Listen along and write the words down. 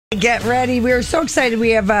Get ready. We're so excited. We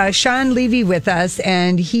have Shawn Levy with us,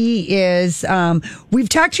 and he is, we've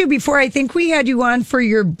talked to you before. I think we had you on for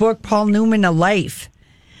your book, Paul Newman, A Life.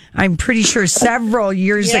 I'm pretty sure several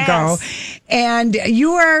years ago. And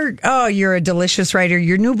you're a delicious writer.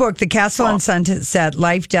 Your new book, The Castle on Sunset,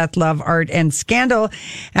 Life, Death, Love, Art, and Scandal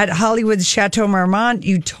at Hollywood's Chateau Marmont.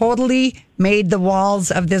 You totally made the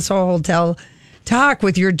walls of this whole hotel talk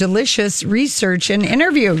with your delicious research and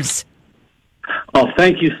interviews. Oh,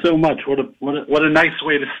 thank you so much. What a nice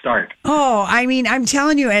way to start. Oh, I mean, I'm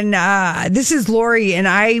telling you, and this is Lori, and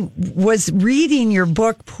I was reading your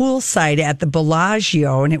book poolside at the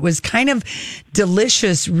Bellagio, and it was kind of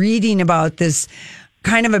delicious reading about this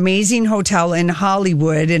kind of amazing hotel in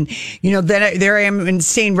Hollywood. And, you know, then there I am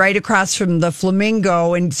staying right across from the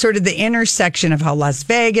Flamingo and sort of the intersection of how Las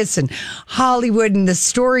Vegas and Hollywood and the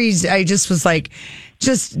stories, I just was like,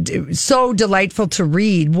 just so delightful to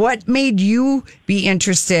read. What made you be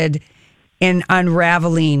interested in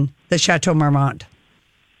unraveling the Chateau Marmont?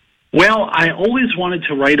 Well, I always wanted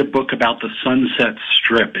to write a book about the Sunset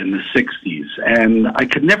Strip in the 60s, and I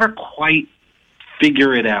could never quite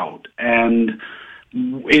figure it out. And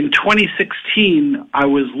in 2016, I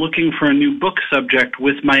was looking for a new book subject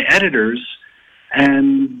with my editors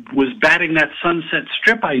and was batting that Sunset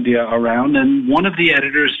Strip idea around, and one of the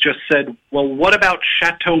editors just said, well, what about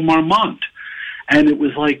Chateau Marmont? And it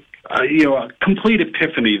was like, a complete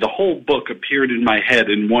epiphany. The whole book appeared in my head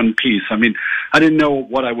in one piece. I mean, I didn't know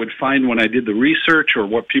what I would find when I did the research or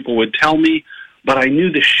what people would tell me, but I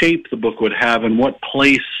knew the shape the book would have and what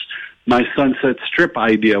place my Sunset Strip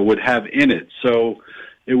idea would have in it. So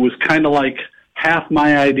it was kind of like half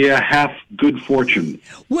my idea, half good fortune.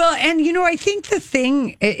 Well, and, I think the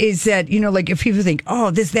thing is that, like if people think,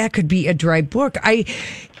 that could be a dry book,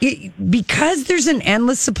 because there's an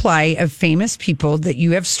endless supply of famous people that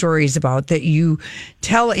you have stories about that you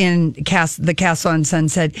tell in the Castle on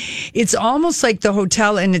Sunset, it's almost like the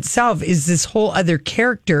hotel in itself is this whole other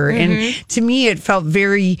character. Mm-hmm. And to me, it felt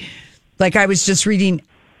very like I was just reading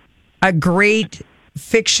a great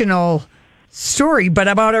fictional story, but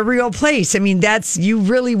about a real place. I mean, you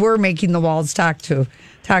really were making the walls talk to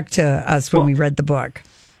us when we read the book.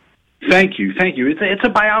 Thank you. It's a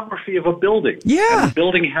biography of a building. Yeah. And the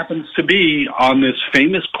building happens to be on this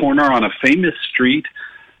famous corner on a famous street.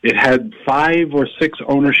 It had 5 or 6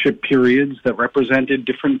 ownership periods that represented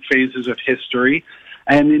different phases of history.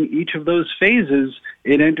 And in each of those phases,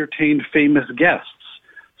 it entertained famous guests.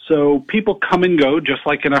 So people come and go, just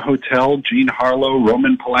like in a hotel. Jean Harlow,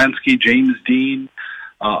 Roman Polanski, James Dean,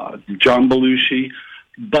 John Belushi.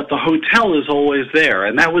 But the hotel is always there,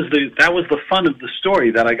 and that was the fun of the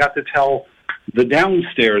story, that I got to tell the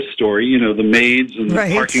downstairs story, the maids and the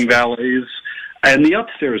parking valets, and the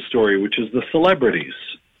upstairs story, which is the celebrities.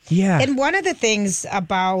 Yeah. And one of the things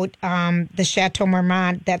about the Chateau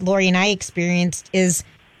Marmont that Lori and I experienced is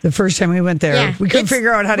the first time we went there, we couldn't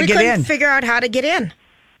figure out how to get in. We couldn't figure out how to get in.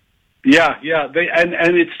 Yeah.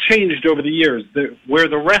 And it's changed over the years. Where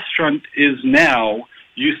the restaurant is now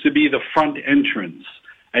used to be the front entrance,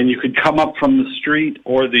 and you could come up from the street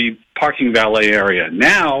or the parking valet area.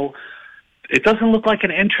 Now, it doesn't look like an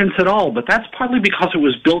entrance at all, but that's partly because it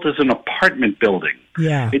was built as an apartment building.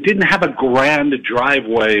 Yeah. It didn't have a grand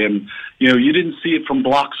driveway, and you didn't see it from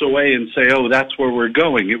blocks away and say, oh, that's where we're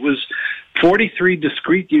going. It was 43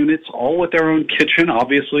 discrete units, all with their own kitchen,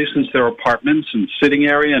 obviously, since they're apartments, and sitting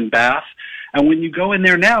area and bath. And when you go in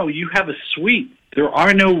there now, you have a suite. There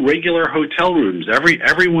are no regular hotel rooms.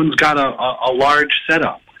 Everyone's got a large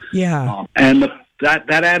setup. Yeah. And that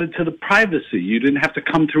added to the privacy. You didn't have to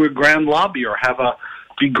come through a grand lobby or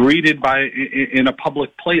be greeted in a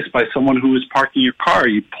public place by someone who was parking your car.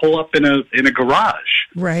 You pull up in a garage.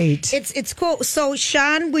 Right. It's cool. So,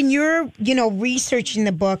 Shawn, when you're researching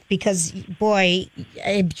the book, because boy,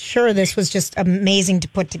 I'm sure this was just amazing to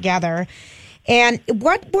put together. And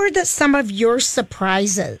what were some of your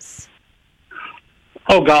surprises?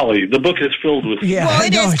 Oh golly, the book is filled with. Yeah, well,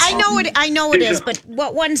 it is. I know it is. But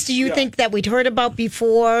what ones do you think that we'd heard about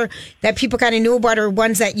before, that people kind of knew about, or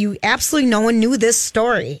ones that you absolutely no one knew this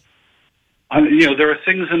story? There are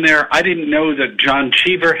things in there I didn't know that John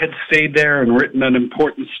Cheever had stayed there and written an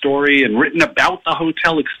important story and written about the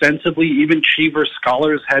hotel extensively. Even Cheever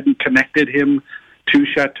scholars hadn't connected him to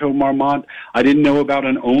Chateau Marmont. I didn't know about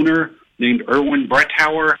an owner named Erwin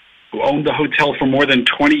Brettauer, who owned the hotel for more than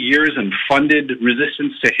 20 years and funded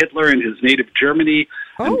resistance to Hitler in his native Germany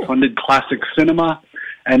and funded classic cinema,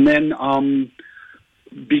 and then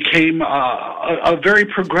became a very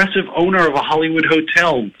progressive owner of a Hollywood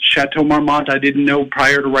hotel. Chateau Marmont, I didn't know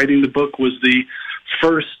prior to writing the book, was the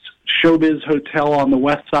first showbiz hotel on the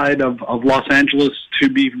west side of Los Angeles to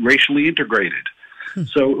be racially integrated.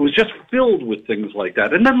 So it was just filled with things like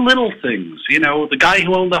that. And then little things, the guy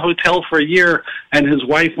who owned the hotel for a year and his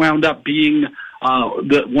wife wound up being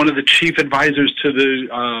one of the chief advisors to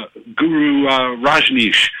the guru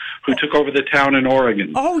Rajneesh, who took over the town in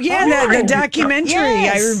Oregon. Oh, yeah, the documentary.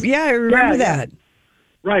 Yes. I remember that.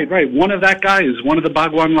 Right. One of that guys, one of the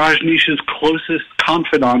Bhagwan Rajneesh's closest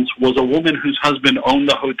confidants, was a woman whose husband owned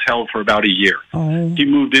the hotel for about a year. Oh. He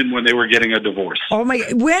moved in when they were getting a divorce. Oh my!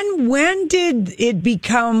 When did it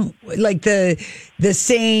become like the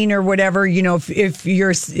saying or whatever? If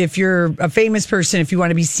you're a famous person, if you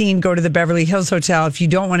want to be seen, go to the Beverly Hills Hotel. If you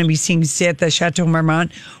don't want to be seen, stay at the Chateau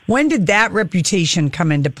Marmont. When did that reputation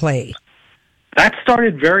come into play? That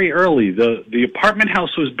started very early. The apartment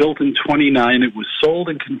house was built in 29. It was sold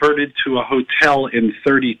and converted to a hotel in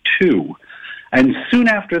 32. And soon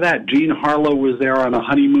after that, Jean Harlow was there on a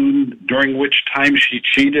honeymoon, during which time she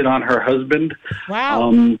cheated on her husband.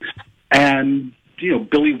 Wow. And,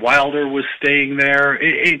 Billy Wilder was staying there.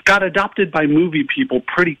 It got adopted by movie people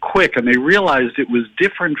pretty quick, and they realized it was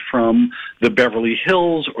different from the Beverly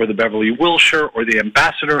Hills or the Beverly Wilshire or the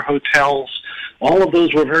Ambassador hotels. All of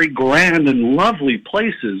those were very grand and lovely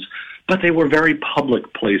places, but they were very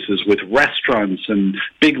public places with restaurants and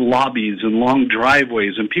big lobbies and long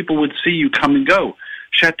driveways, and people would see you come and go.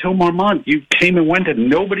 Chateau Marmont, you came and went and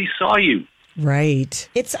nobody saw you. Right.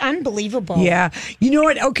 It's unbelievable. Yeah. You know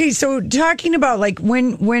what? Okay, so talking about like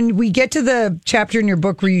when we get to the chapter in your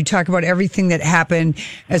book where you talk about everything that happened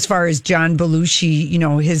as far as John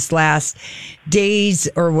Belushi, his last days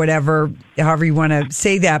or whatever, however you want to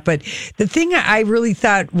say that. But the thing I really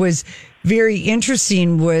thought was very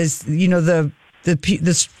interesting was,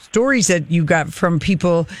 the stories that you got from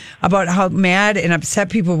people about how mad and upset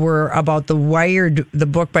people were about the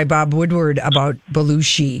book by Bob Woodward about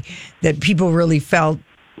Belushi, that people really felt,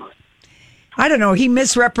 I don't know, he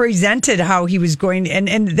misrepresented how he was going.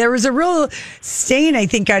 And there was a real stain, I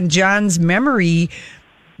think, on John's memory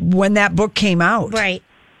when that book came out. Right.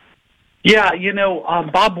 Yeah,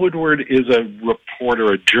 Bob Woodward is a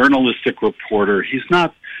reporter, a journalistic reporter.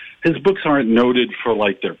 His books aren't noted for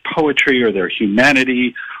like their poetry or their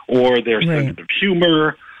humanity or their sense of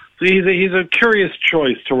humor. So he's a curious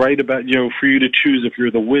choice to write about, for you to choose if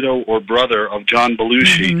you're the widow or brother of John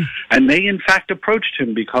Belushi. Mm-hmm. And they, in fact, approached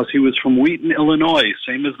him because he was from Wheaton, Illinois,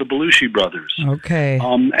 same as the Belushi brothers. Okay.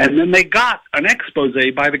 And then they got an expose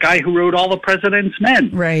by the guy who wrote All the President's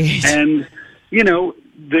Men. Right. And,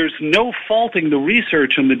 there's no faulting the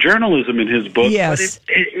research and the journalism in his book. Yes.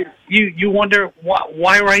 But you wonder,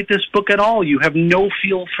 why write this book at all? You have no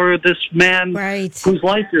feel for this man whose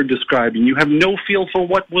life you're describing. You have no feel for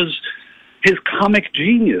what was his comic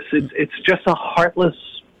genius. It's just a heartless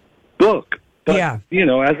book. But,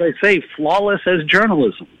 as I say, flawless as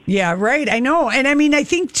journalism. Yeah, right. I know. And I mean, I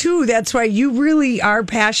think, too, that's why you really are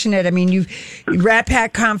passionate. I mean, you Rat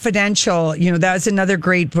Pack Confidential, that was another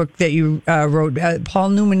great book that you wrote,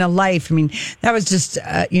 Paul Newman, A Life. I mean, that was just,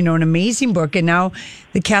 an amazing book. And now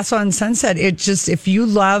The Castle on Sunset, if you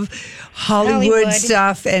love Hollywood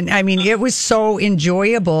stuff, and I mean, it was so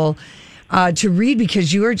enjoyable to read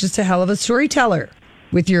because you are just a hell of a storyteller.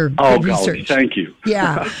 With your good research. Thank you.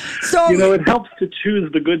 Yeah. So it helps to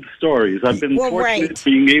choose the good stories. I've been fortunate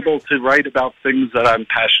being able to write about things that I'm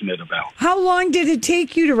passionate about. How long did it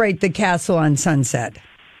take you to write The Castle on Sunset?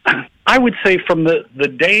 I would say from the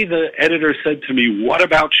day the editor said to me, "What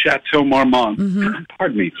about Chateau Marmont?" Mm-hmm.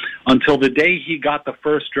 Pardon me. Until the day he got the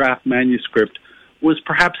first draft manuscript was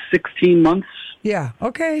perhaps 16 months. Yeah.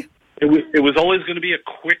 Okay. It was always going to be a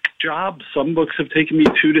quick job. Some books have taken me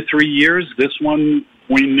 2 to 3 years. This one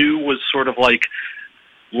we knew was sort of like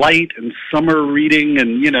light and summer reading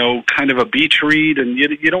and, kind of a beach read. And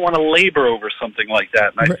you don't want to labor over something like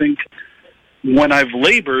that. And I think when I've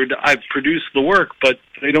labored, I've produced the work, but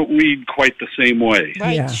they don't read quite the same way.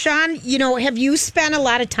 Right. Yeah. Shawn, have you spent a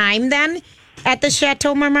lot of time then at the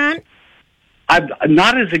Chateau Marmont?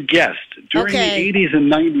 Not as a guest. During the 80s and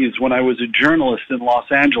 90s, when I was a journalist in Los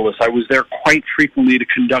Angeles, I was there quite frequently to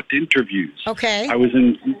conduct interviews. Okay. I was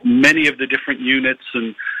in many of the different units,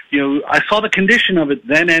 and, I saw the condition of it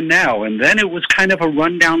then and now. And then it was kind of a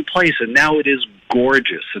rundown place, and now it is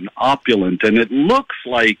gorgeous and opulent, and it looks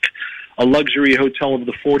like a luxury hotel of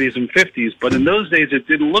the 40s and 50s, but in those days it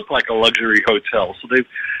didn't look like a luxury hotel. So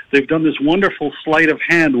they've done this wonderful sleight of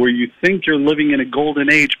hand where you think you're living in a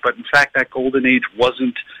golden age, but in fact that golden age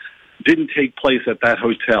didn't take place at that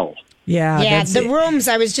hotel. Yeah, the rooms,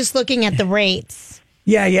 I was just looking at the rates.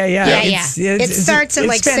 Yeah. It starts at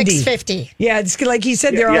like $650. Yeah, it's like you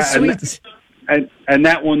said, they're all suites. and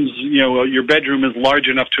that one's, your bedroom is large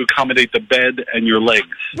enough to accommodate the bed and your legs.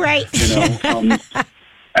 Right.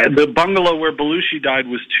 The bungalow where Belushi died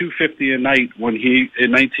was $250 a night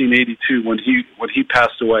in 1982 when he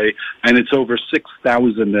passed away, and it's over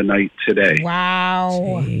 $6,000 a night today.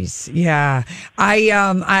 Wow. Jeez. Yeah.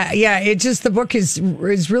 The book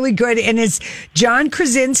is really good. And is John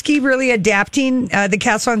Krasinski really adapting The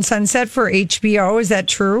Castle on Sunset for HBO? Is that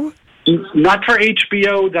true? Not for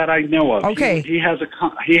HBO that I know of. Okay. He has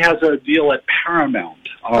a deal at Paramount.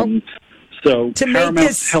 So to Paramount make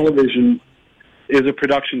this Television is a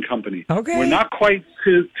production company. Okay. We're not quite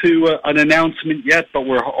to an announcement yet, but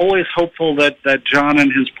we're always hopeful that John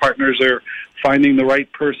and his partners are finding the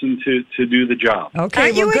right person to do the job. Okay, Are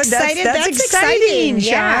you good. excited? That's exciting,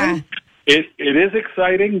 yeah. Shawn. It is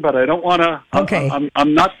exciting, but I don't want to. Okay.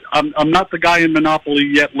 I'm not the guy in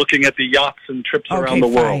Monopoly yet, looking at the yachts and trips around the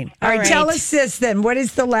world. All right, tell us this then. What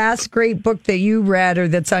is the last great book that you read or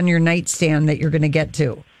that's on your nightstand that you're going to get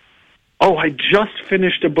to? Oh, I just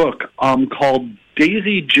finished a book called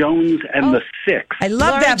Daisy Jones and the Six. I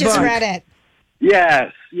love Laura that book. just read it.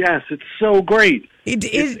 Yes, it's so great. It's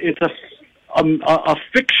a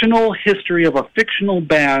fictional history of a fictional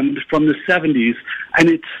band from the 70s, and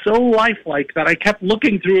it's so lifelike that I kept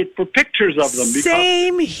looking through it for pictures of them.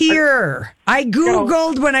 Same here. I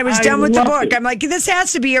Googled when I was done with the book. I'm like, this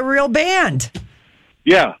has to be a real band.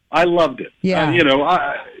 Yeah, I loved it. Yeah.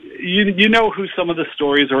 You know who some of the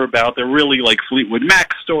stories are about. They're really like Fleetwood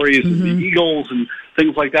Mac stories and the Eagles and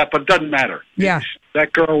things like that, but it doesn't matter. Yeah.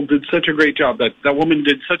 That girl did such a great job. That woman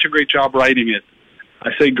did such a great job writing it. I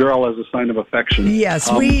say girl as a sign of affection.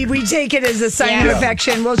 Yes, we take it as a sign of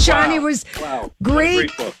affection. Well, Shawn, it was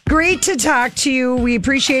great to talk to you. We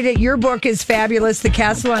appreciate it. Your book is fabulous. The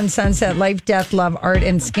Castle on Sunset, Life, Death, Love, Art,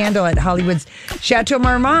 and Scandal at Hollywood's Chateau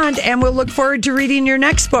Marmont. And we'll look forward to reading your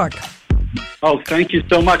next book. Oh, thank you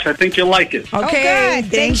so much. I think you'll like it. Okay,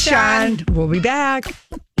 good. thanks, Thanks, Shawn. Shawn. We'll be back.